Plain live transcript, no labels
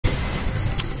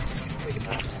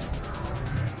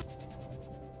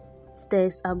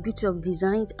tests are beauty of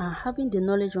designs, and having the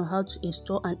knowledge on how to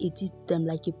install and edit them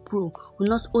like a pro will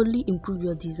not only improve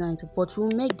your designs but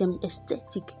will make them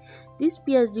aesthetic. These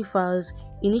PSD files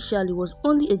initially was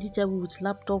only editable with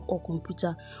laptop or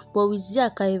computer, but with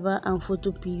ZArchiver and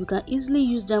Photopea you can easily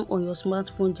use them on your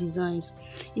smartphone designs.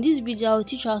 In this video I will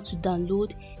teach you how to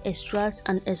download, extract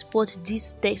and export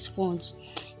these text fonts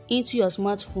into your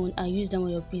smartphone and use them on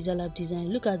your PixelLab design.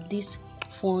 Look at these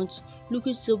fonts,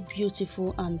 looking so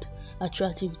beautiful and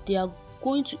attractive. They are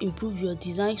going to improve your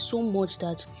design so much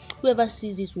that whoever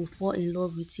sees this will fall in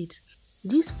love with it.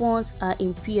 These fonts are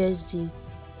in PSD.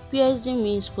 PSD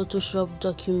means Photoshop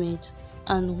document,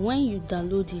 and when you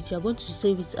download it you are going to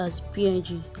save it as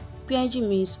PNG. PNG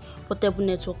means portable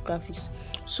network graphics.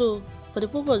 So for the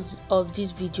purpose of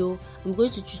this video I'm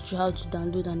going to teach you how to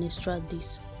download and extract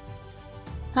this.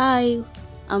 Hi,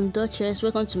 I'm Duchess.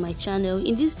 Welcome to my channel.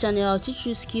 In this channel I'll teach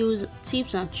you skills,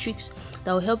 tips and tricks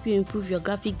that will help you improve your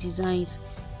graphic designs.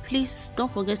 Please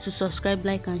don't forget to subscribe,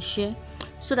 like and share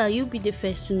so that you'll be the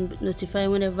first to notify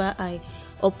whenever I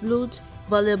upload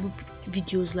valuable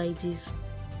videos like this.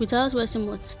 Without wasting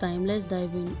much time, let's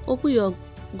dive in. Open your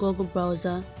Google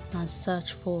browser and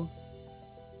search for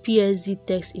PSD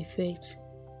text effect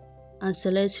and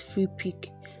select Freepik.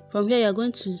 From here you're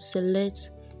going to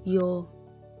select your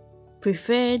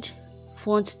preferred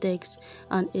font text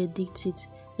and edit it.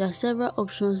 There are several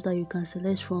options that you can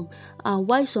select from, and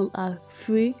while some are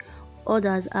free,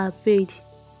 others are paid.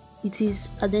 It is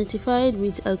identified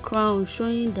with a crown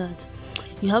showing that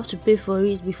you have to pay for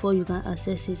it before you can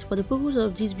access it. For the purpose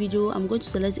of this video I'm going to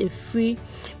select a free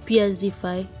PSD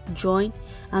file, join,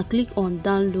 and click on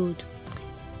download.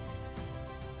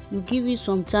 You give it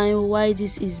some time while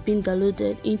this is being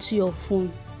downloaded into your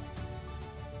phone.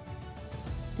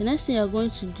 The next thing you are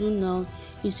going to do now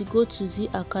is to go to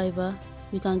ZArchiver.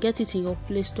 You can get it in your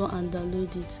Play Store and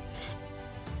download it.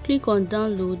 Click on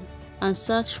download and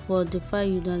search for the file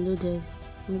you downloaded.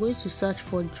 I'm going to search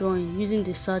for join using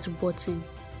the search button.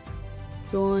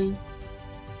 Join.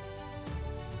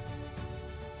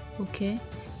 Okay,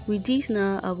 with this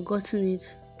now I've gotten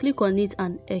it. Click on it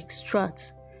and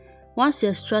extract. Once you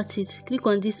extract it, click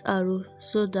on this arrow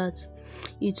so that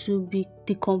it will be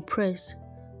decompressed.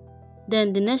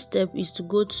 Then the next step is to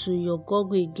go to your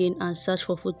Google again and search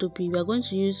for Photopea. We are going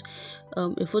to use a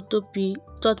Photopea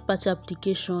third-party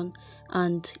application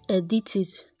and edit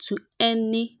it to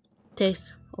any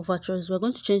text of our choice. We are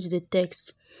going to change the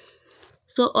text.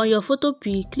 So on your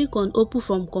Photopea, click on open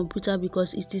from computer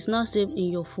because it is now saved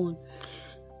in your phone.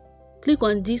 Click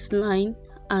on this line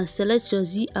and select your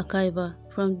ZArchiver.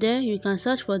 From there you can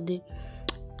search for the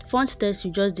font text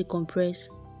you just decompress,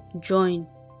 join.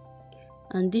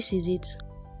 And this is it.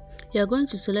 You are going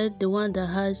to select the one that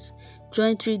has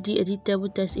join 3D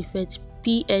editable text effect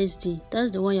PSD.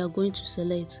 That's the one you are going to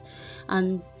select,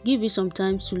 and give it some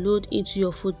time to load into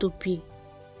your Photopea.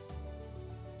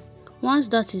 Once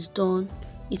that is done,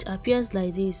 it appears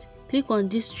like this. Click on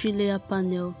this 3-layer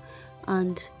panel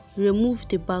and remove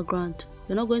the background.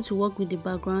 You're not going to work with the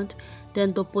background.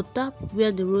 Then double tap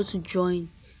where the row to join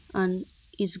and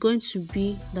it's going to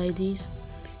be like this.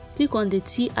 Click on the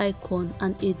T icon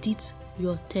and edit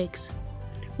your text.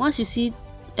 Once you see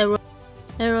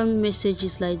error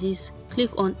messages like this,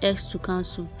 click on X to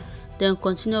cancel, then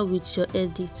continue with your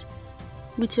edit.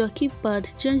 With your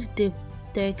keypad, change the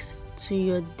text to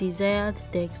your desired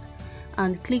text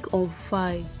and click on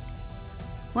File.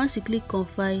 Once you click on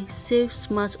File, save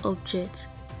Smart Object.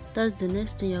 That's the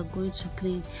next thing you're going to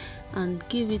clean, and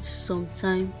give it some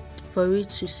time for it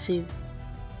to save.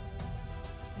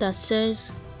 That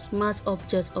says Smart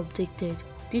Object updated.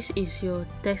 This is your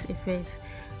text effect.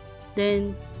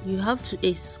 Then you have to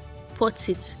export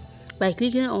it by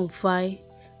clicking on File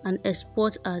and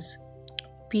Export as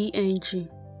PNG.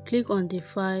 Click on the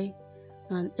file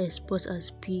and export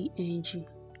as PNG.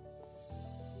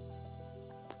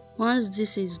 Once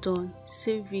this is done,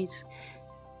 save it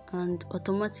and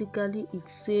automatically it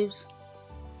saves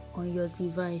on your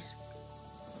device.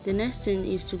 The next thing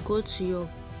is to go to your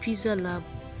PixelLab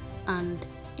and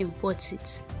import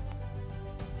it.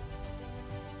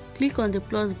 Click on the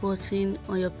plus button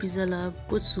on your PixelLab,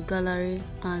 go to gallery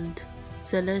and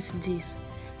select this.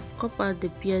 Crop out the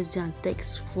PSD and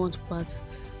text font part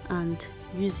and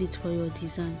use it for your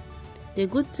design. The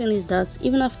good thing is that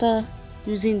even after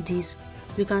using this,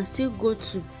 you can still go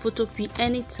to Photopea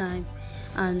anytime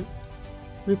and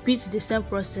repeat the same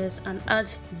process and add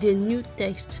the new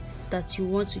text that you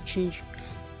want to change.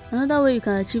 Another way you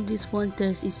can achieve this font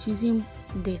text is using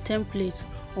the template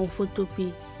on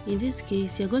Photopea. In this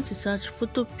case, you're going to search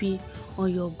Photopea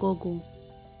on your Google.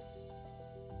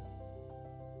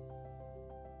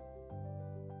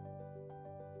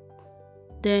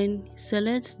 Then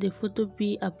select the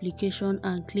Photopea application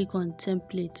and click on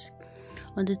templates.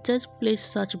 On the third place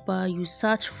search bar, you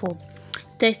search for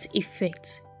text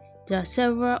effects. There are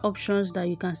several options that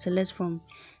you can select from.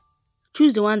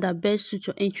 Choose the one that best suits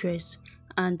your interest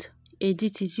and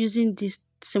edit it using these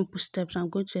simple steps I'm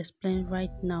going to explain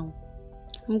right now.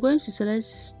 I'm going to select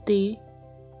Stay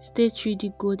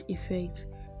 3D Gold effect.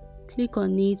 Click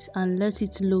on it and let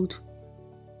it load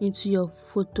into your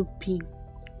Photopea.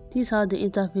 This is how the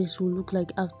interface will look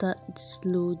like after it's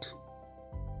load.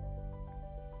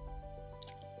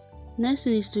 Next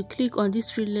thing is to click on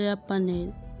this 3-layer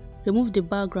panel. Remove the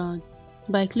background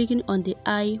by clicking on the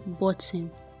I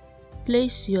button.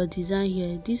 Place your design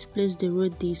here. This place the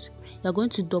road disk. You're going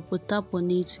to double tap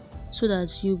on it so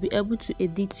that you'll be able to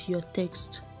edit your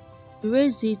text.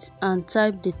 Erase it and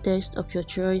type the text of your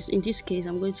choice. In this case,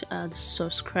 I'm going to add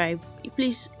subscribe.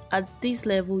 Please, at this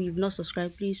level, if you've not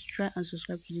subscribed, please try and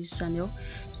subscribe to this channel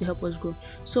to help us grow.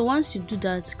 So once you do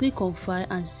that, click on File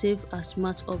and Save as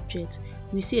Smart Object.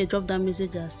 We see a drop down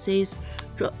message that says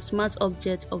Smart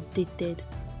Object Updated.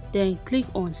 Then click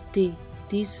on Stay.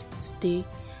 This Stay,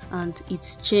 and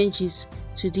it changes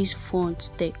to this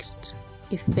font text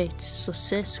effect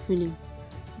successfully.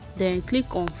 Then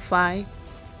click on File,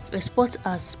 export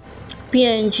as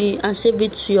PNG and save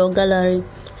it to your gallery.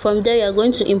 From there, you are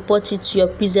going to import it to your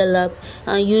PixelLab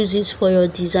and use it for your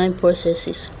design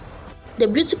processes. The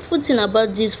beautiful thing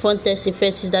about this font text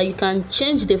effect is that you can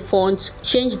change the font,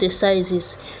 change the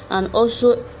sizes, and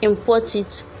also import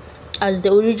it as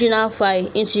the original file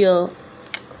into your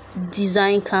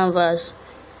design canvas.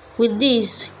 With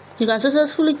this, you can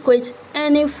successfully create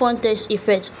any font text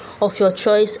effect of your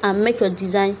choice and make your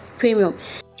design premium.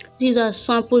 These are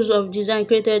samples of design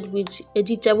created with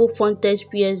editable font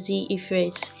text PSD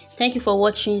effects. Thank you for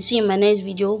watching. See you in my next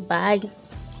video. Bye.